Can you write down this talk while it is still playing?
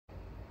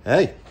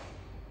Hey,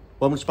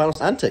 welcome to Spineless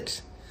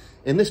Antics.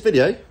 In this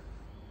video,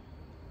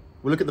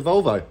 we'll look at the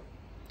Volvo.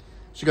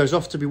 She goes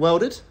off to be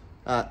welded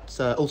at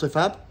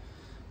AutoFab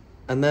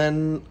and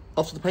then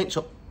off to the paint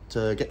shop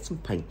to get some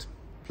paint.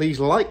 Please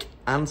like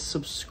and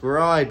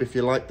subscribe if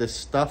you like this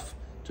stuff.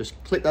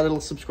 Just click that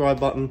little subscribe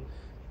button.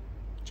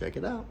 Check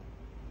it out.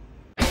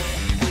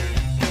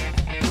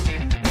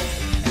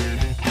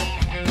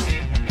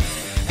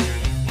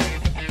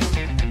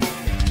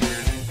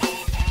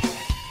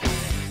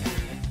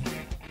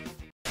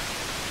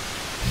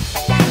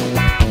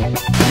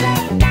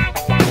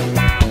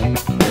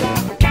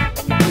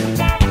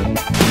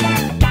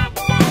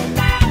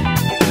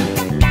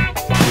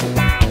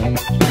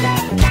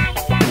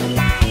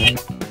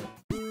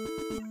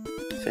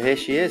 So here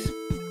she is,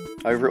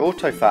 over at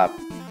AutoFab,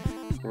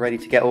 ready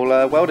to get all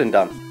her welding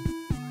done.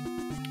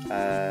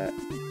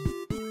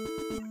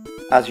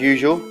 As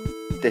usual,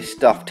 this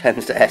stuff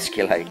tends to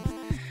escalate.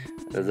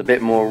 There's a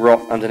bit more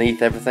rot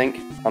underneath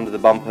everything, under the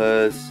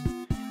bumpers,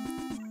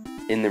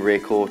 in the rear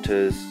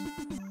quarters,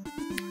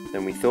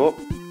 than we thought.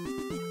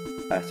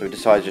 So we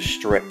decided to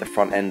strip the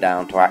front end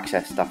down to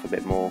access stuff a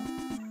bit more.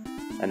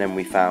 And then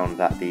we found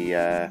that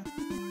the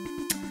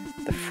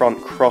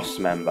front cross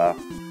member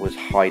was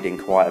hiding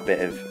quite a bit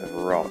of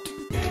rot.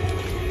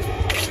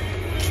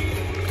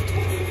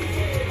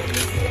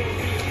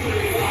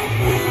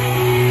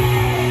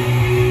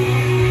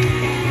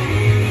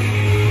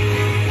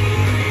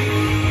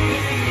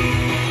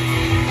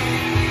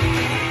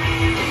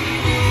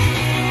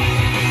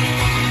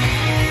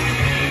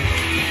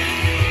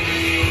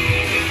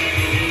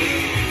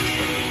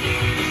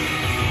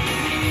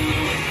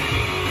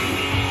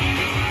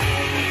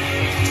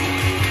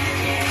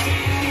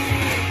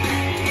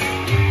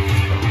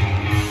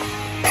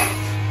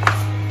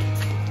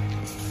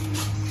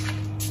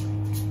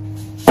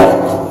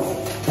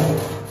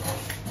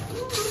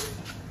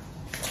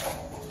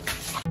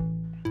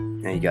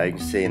 There you go, you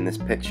can see in this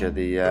picture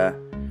the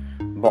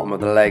bottom of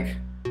the leg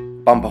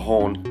bumper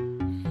horn,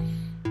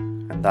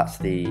 and that's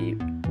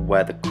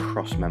where the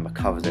cross member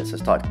covers it. So I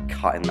started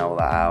cutting all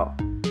that out,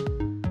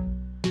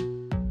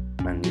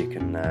 and you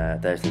can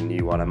there's the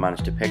new one I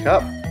managed to pick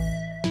up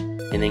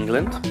in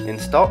England, in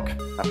stock.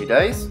 Happy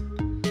days.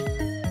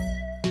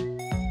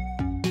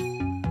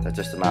 So it's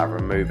just a matter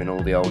of removing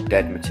all the old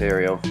dead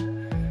material,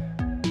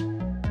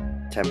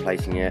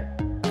 templating it,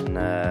 and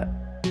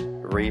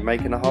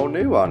remaking a whole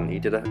new one. He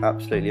did an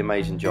absolutely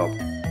amazing job.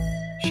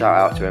 Shout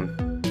out to him.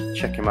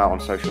 Check him out on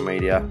social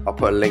media. I'll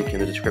put a link in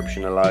the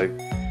description below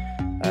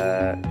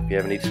if you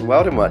ever need some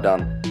welding work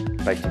done.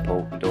 Based in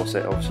Paul,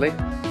 Dorset, obviously.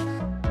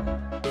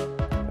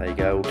 There you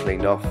go, all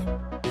cleaned off,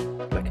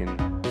 looking,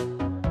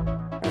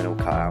 and all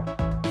cut out.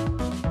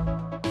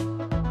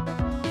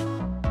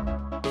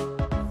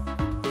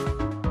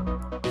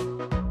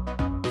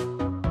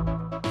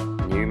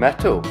 New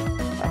metal.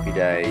 Happy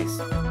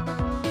days.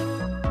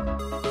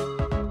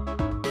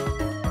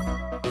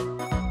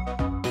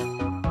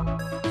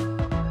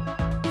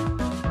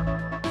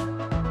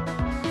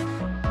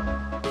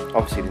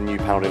 Obviously the new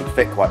panel didn't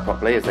fit quite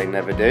properly, as they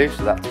never do,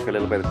 so that took a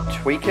little bit of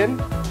tweaking.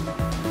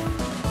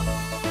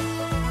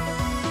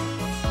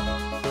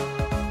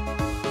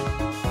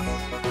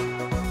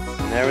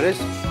 And there it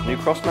is, new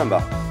cross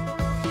member.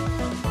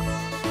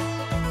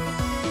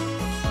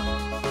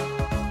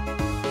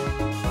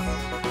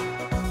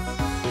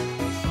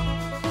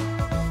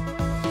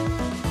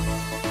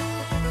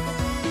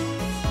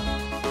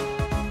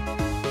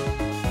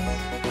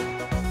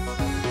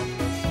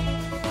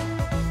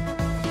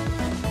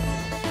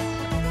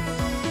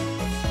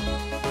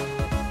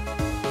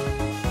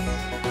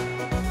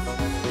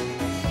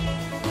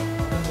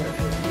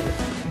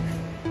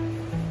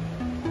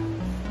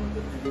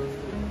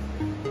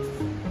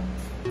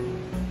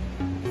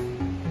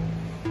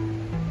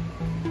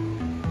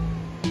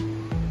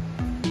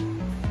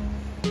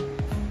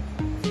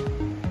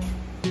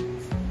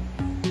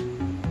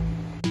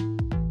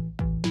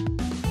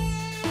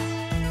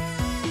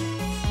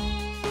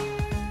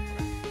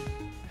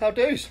 How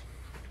do's?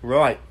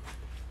 Right.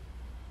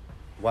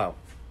 Wow.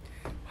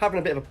 Having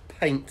a bit of a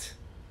paint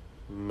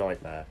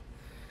nightmare.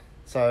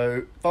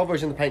 So,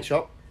 Volvo's in the paint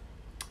shop.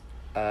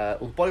 All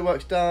the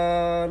bodywork's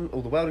done,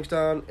 all the welding's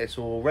done, it's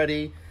all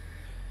ready.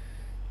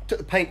 Took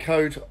the paint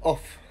code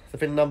off the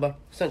VIN number,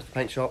 sent it to the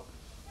paint shop,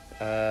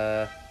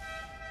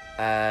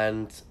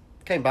 and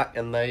came back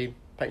and the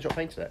paint shop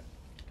painted it.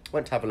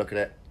 Went to have a look at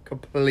it,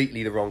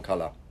 completely the wrong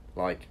colour.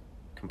 Like,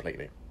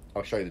 completely.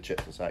 I'll show you the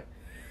chips in a sec.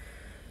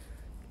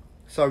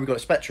 So we got it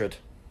spectred,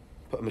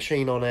 put a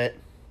machine on it,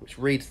 which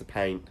reads the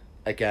paint.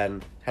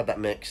 Again, had that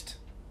mixed,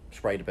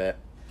 sprayed a bit,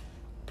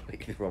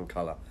 completely the wrong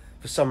colour.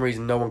 For some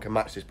reason, no one can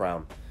match this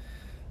brown.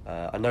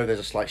 I know there's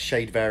a slight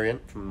shade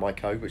variant from my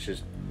code, which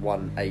is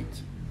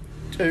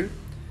 182.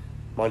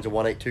 Mine's a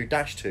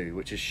 182-2,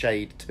 which is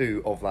shade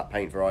 2 of that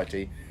paint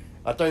variety.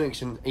 I don't think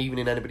it's even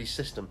in anybody's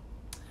system.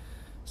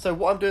 So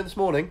what I'm doing this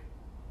morning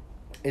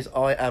is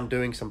I am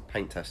doing some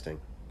paint testing.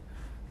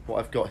 What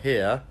I've got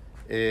here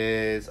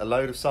is a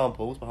load of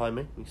samples behind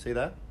me, you can see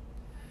there.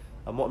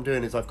 And what I'm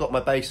doing is I've got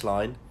my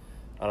baseline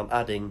and I'm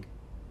adding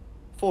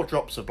 4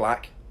 drops of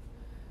black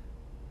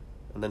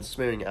and then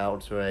smearing it out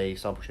onto a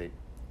sample sheet,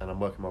 and I'm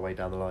working my way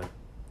down the line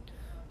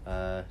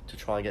to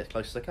try and get as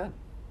close as I can.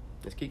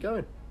 Let's keep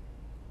going.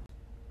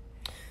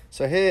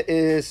 So here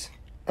is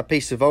a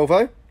piece of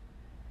Volvo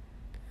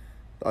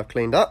that I've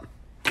cleaned up.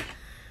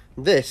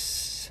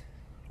 This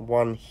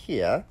one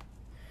here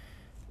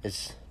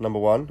is number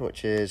 1,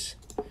 which is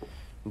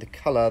the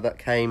colour that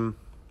came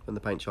from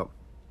the paint shop.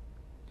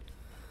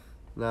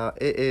 Now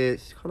it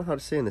is kind of hard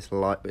to see in this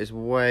light, but it's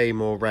way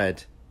more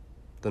red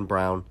than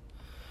brown.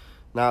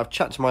 Now I've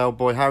chatted to my old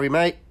boy Harry,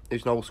 mate,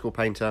 who's an old school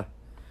painter.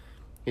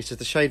 He says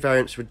the shade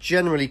variants were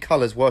generally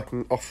colours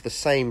working off the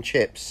same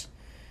chips,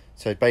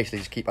 so basically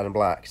just keep adding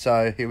black.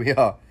 So here we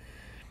are,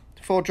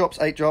 4 drops,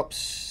 8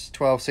 drops,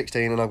 12,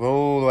 16, and I've gone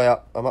all the way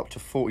up. I'm up to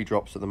 40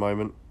 drops at the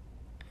moment,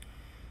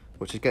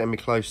 which is getting me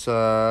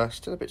closer.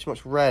 Still a bit too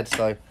much red,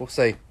 so we'll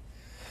see.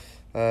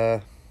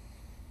 Yeah,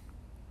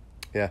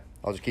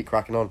 I'll just keep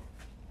cracking on.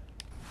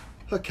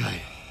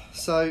 Okay,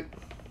 so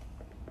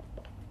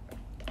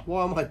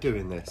why am I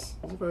doing this?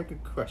 That's a very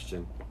good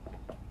question.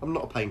 I'm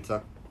not a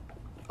painter.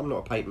 I'm not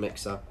a paint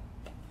mixer.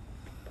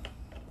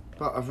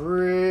 But I've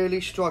really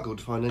struggled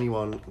to find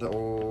anyone that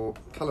will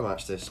colour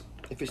match this.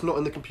 If it's not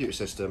in the computer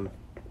system,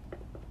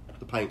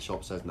 the paint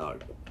shop says no.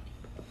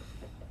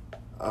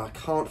 I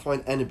can't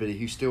find anybody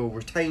who still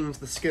retains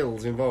the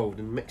skills involved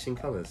in mixing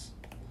colours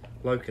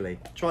locally.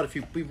 Tried a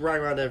few, we've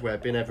rang around everywhere,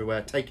 been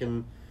everywhere,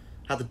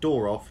 had the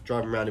door off,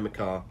 driving around in my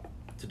car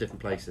to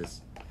different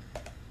places.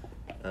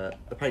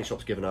 The paint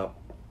shop's given up,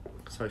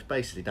 so it's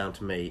basically down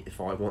to me if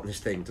I want this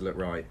thing to look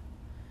right,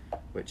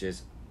 which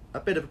is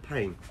a bit of a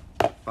pain,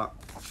 but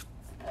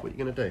what are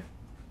you going to do?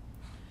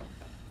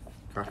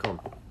 Crack on.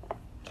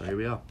 So here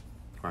we are,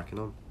 cracking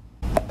on.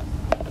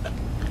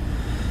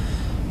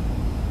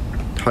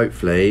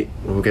 Hopefully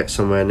we'll get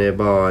somewhere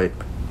nearby,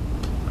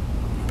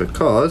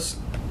 because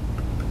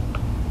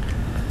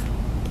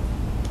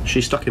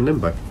she's stuck in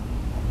limbo.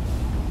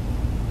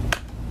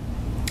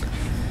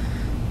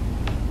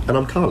 And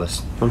I'm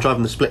carless. I'm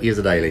driving the split gears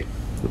a daily,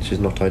 which is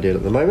not ideal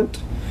at the moment.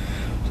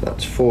 So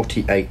that's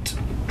 48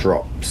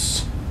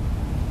 drops.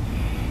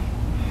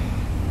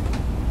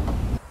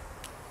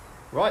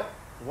 Right,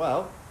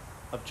 well,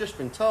 I've just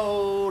been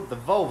told the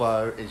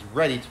Volvo is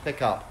ready to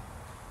pick up.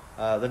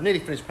 They've nearly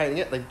finished painting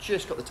it, they've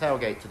just got the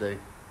tailgate to do.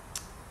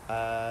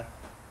 Let's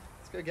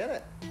go get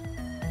it.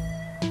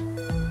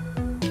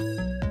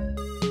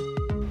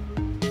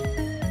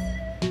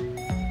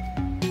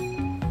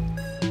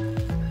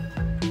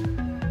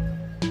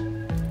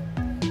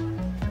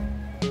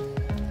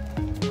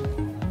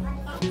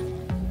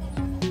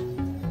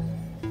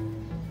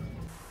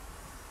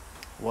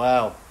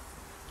 Well,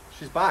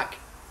 she's back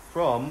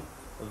from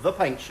the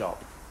paint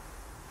shop.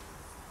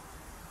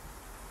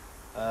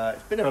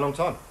 It's been here a long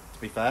time, to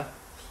be fair.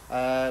 We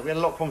had a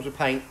lot of problems with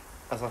paint,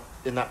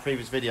 in that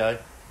previous video.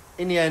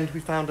 In the end,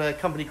 we found a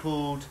company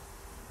called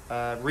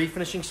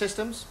Refinishing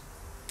Systems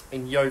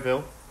in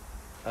Yeovil.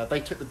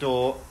 They took the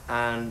door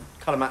and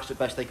colour matched it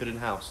best they could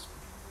in-house.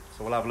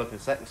 So we'll have a look in a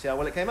sec and see how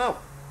well it came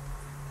out.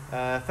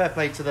 Fair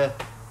play to the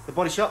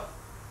body shop,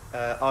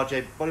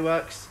 RJ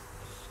Bodyworks,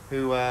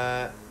 who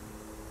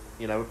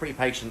you know, were pretty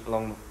patient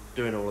along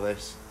doing all of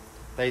this.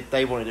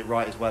 They wanted it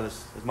right as well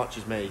as much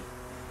as me,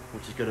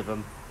 which is good of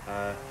them,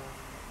 to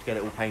get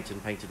it all painted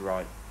and painted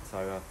right.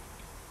 So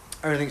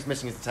everything's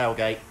missing is the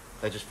tailgate.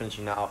 They're just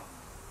finishing that up.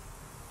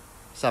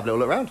 Let's have a little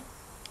look around.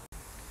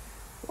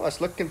 Well,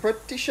 it's looking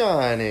pretty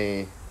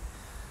shiny.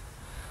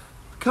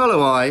 Colour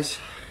wise,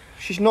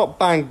 she's not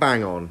bang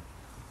bang on,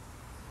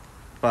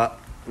 but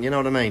you know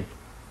what I mean.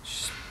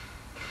 It's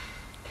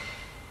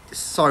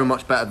so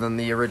much better than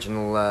the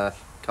original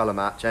colour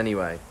match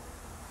anyway.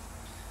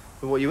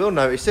 But what you will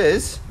notice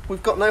is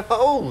we've got no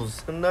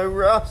holes and no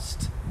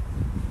rust.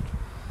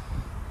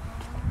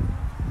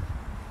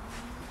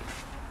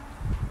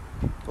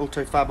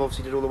 AutoFab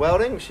obviously did all the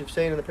welding, which you've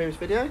seen in the previous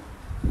video.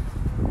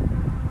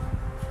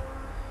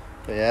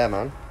 But yeah,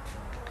 man,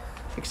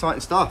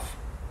 exciting stuff.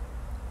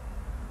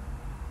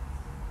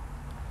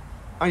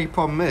 Only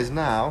problem is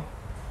now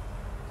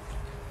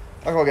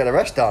I've got to get the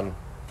rest done.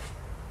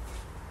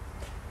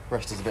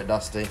 Rest is a bit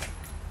dusty.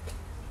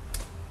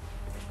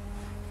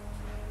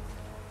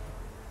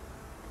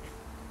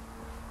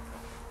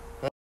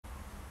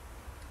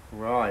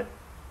 Right.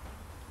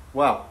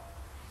 Well,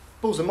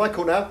 balls in my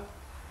court now.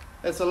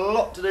 There's a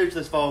lot to do to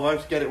this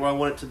Volvo to get it where I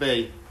want it to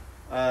be.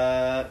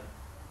 I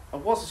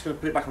was just going to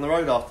put it back on the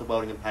road after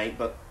welding and paint,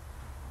 but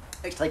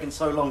it's taken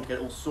so long to get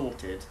it all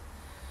sorted.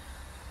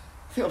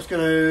 I think I'm just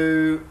going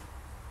to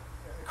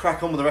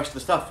crack on with the rest of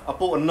the stuff. I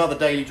bought another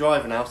daily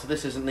driver now, so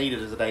this isn't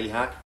needed as a daily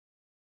hack.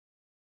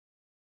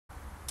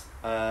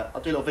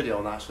 I'll do a little video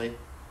on that actually.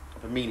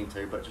 I've been meaning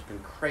to, but just been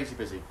crazy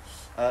busy.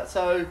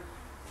 So,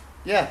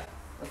 yeah,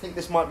 I think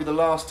this might be the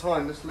last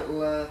time this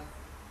little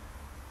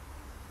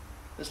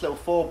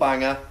four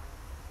banger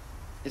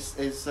is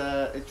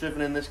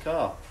driven in this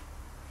car.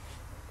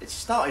 It's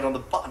started on the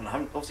button.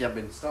 Obviously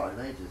haven't been started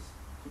in ages.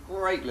 It's a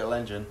great little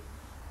engine.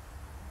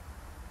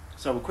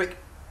 So a quick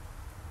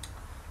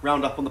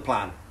round up on the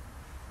plan.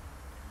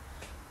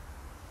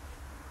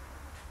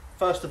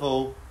 First of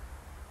all,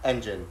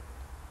 engine.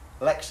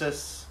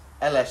 Lexus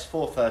LS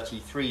 430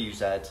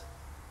 3UZ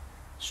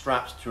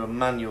strapped to a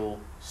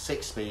manual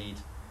 6-speed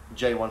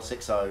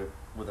J160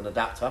 with an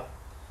adapter.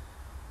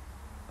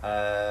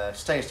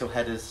 Stainless steel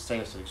headers,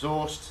 stainless steel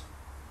exhaust.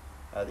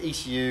 The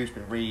ECU has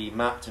been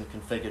remapped and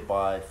configured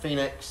by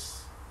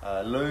Phoenix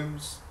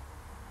looms.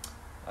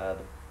 The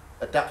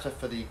adapter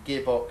for the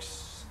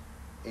gearbox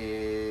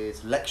is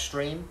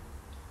Lexstream,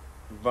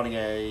 running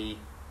a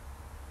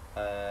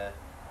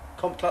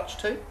comp clutch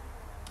too.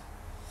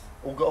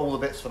 Got all the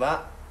bits for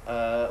that.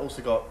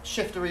 Also got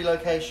shifter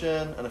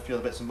relocation and a few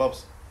other bits and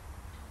bobs.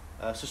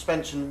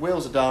 Suspension,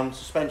 wheels are done.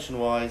 Suspension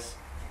wise,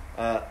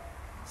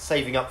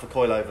 saving up for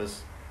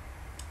coilovers.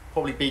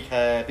 Probably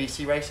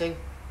BC Racing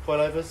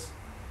coilovers.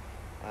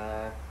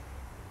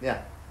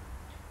 Yeah.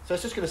 So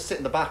it's just going to sit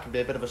in the back and be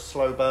a bit of a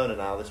slow burner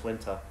now this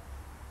winter.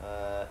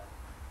 So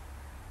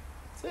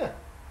yeah.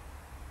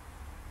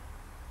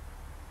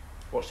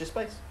 Watch this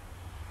space.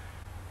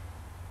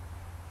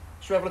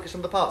 Should we have a look at some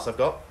of the parts I've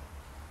got?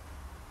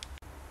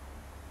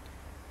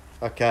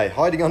 Okay,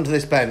 hiding under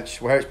this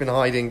bench where it's been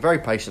hiding very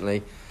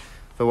patiently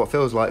for what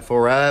feels like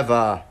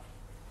forever.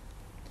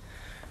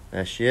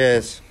 There she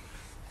is.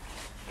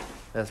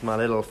 There's my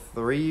little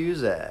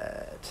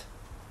 3UZ.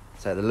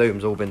 So the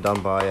loom's all been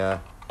done by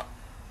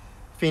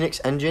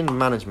Phoenix Engine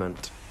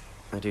Management.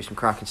 They do some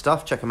cracking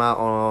stuff. Check them out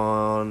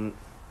on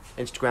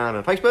Instagram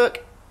and Facebook.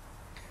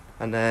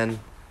 And then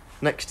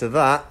next to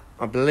that,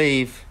 I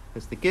believe,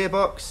 is the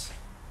gearbox.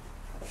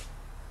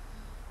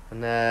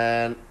 And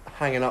then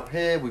hanging up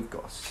here, we've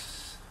got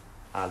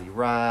alley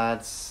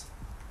rads,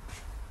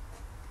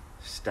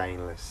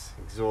 stainless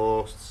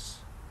exhausts,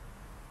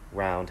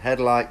 round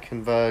headlight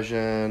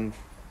conversion,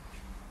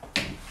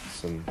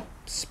 some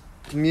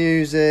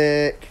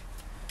music,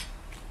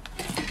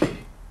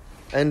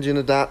 engine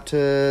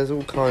adapters,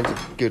 all kinds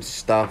of good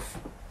stuff.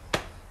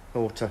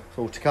 All to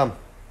come.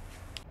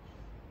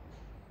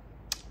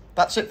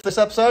 That's it for this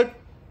episode.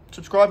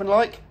 Subscribe and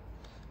like.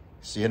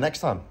 See you next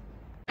time.